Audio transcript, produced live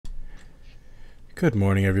Good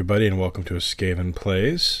morning, everybody, and welcome to Skaven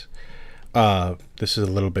Plays. This is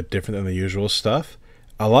a little bit different than the usual stuff.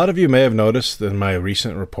 A lot of you may have noticed in my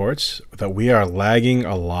recent reports that we are lagging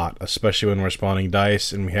a lot, especially when we're spawning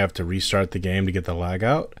dice and we have to restart the game to get the lag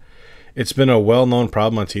out. It's been a well-known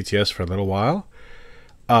problem on TTS for a little while.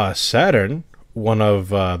 Saturn, one of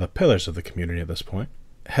the pillars of the community at this point,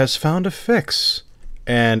 has found a fix.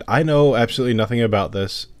 And I know absolutely nothing about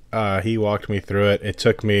this. He walked me through it. It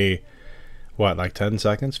took me, what, like 10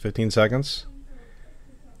 seconds, 15 seconds?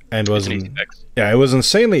 And it was an easy fix. Yeah, it was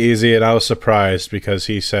insanely easy, and I was surprised because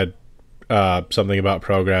he said something about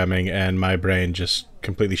programming, and my brain just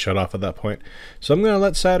completely shut off at that point. So I'm going to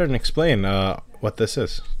let Saturn explain what this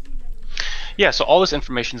is. Yeah, so all this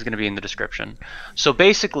information is going to be in the description. So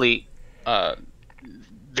basically,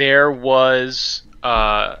 there was,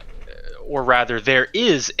 or rather, there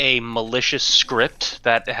is a malicious script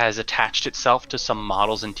that has attached itself to some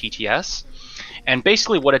models in TTS. And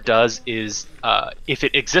basically what it does is, if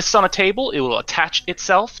it exists on a table, it will attach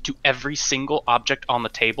itself to every single object on the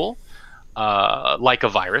table, like a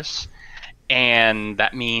virus. And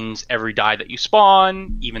that means every die that you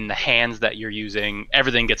spawn, even the hands that you're using,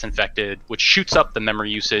 everything gets infected, which shoots up the memory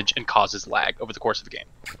usage and causes lag over the course of the game.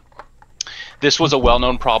 This was a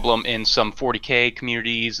well-known problem in some 40k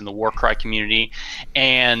communities, in the Warcry community,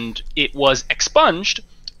 and it was expunged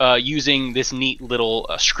using this neat little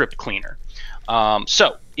script cleaner.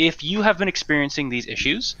 So, if you have been experiencing these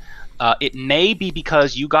issues, it may be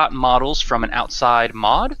because you got models from an outside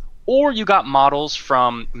mod, or you got models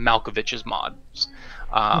from Malkovich's mods.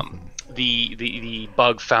 The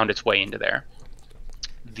bug found its way into there.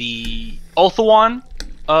 The Ulthuan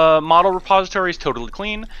model repository is totally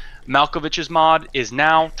clean. Malkovich's mod is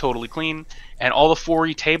now totally clean, and all the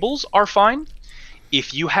 4E tables are fine.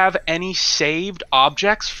 If you have any saved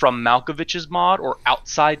objects from Malkovich's mod or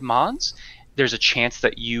outside mods, there's a chance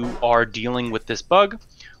that you are dealing with this bug.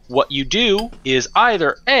 What you do is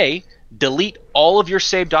either A, delete all of your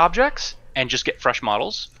saved objects and just get fresh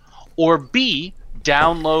models, or B,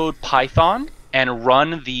 download Python and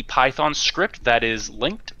run the Python script that is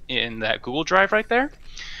linked in that Google Drive right there.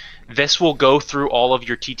 This will go through all of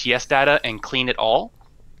your TTS data and clean it all.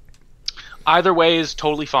 Either way is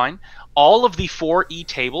totally fine. All of the 4E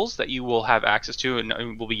tables that you will have access to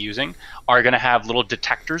and will be using are going to have little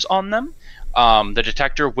detectors on them. The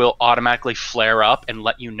detector will automatically flare up and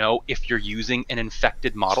let you know if you're using an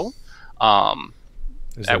infected model,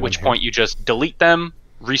 at which point you just delete them,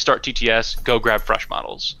 restart TTS, go grab fresh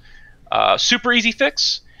models. Super easy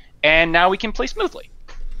fix, and now we can play smoothly.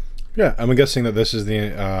 Yeah, I'm guessing that this is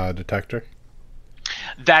the detector.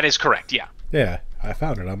 That is correct, yeah. Yeah, I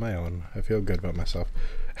found it on my own. I feel good about myself.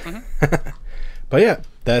 But yeah,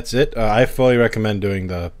 that's it. I fully recommend doing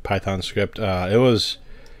the Python script. It was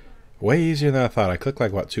way easier than I thought. I clicked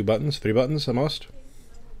like, what, 2 buttons? 3 buttons at most?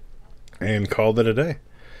 And called it a day.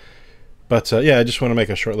 But yeah, I just want to make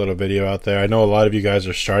a short little video out there. I know a lot of you guys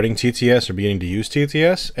are starting TTS or beginning to use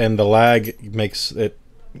TTS, and the lag makes it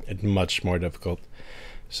much more difficult.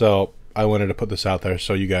 So I wanted to put this out there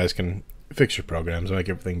so you guys can fix your programs and make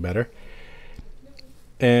everything better.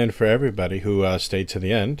 And for everybody who stayed to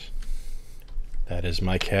the end, that is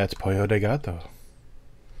my cat, Pollo de Gato.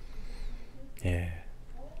 Yeah.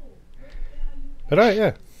 But alright,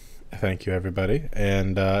 yeah. Thank you, everybody.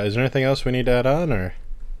 And is there anything else we need to add on, or?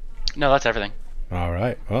 No, that's everything.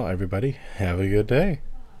 Alright. Well, everybody, have a good day.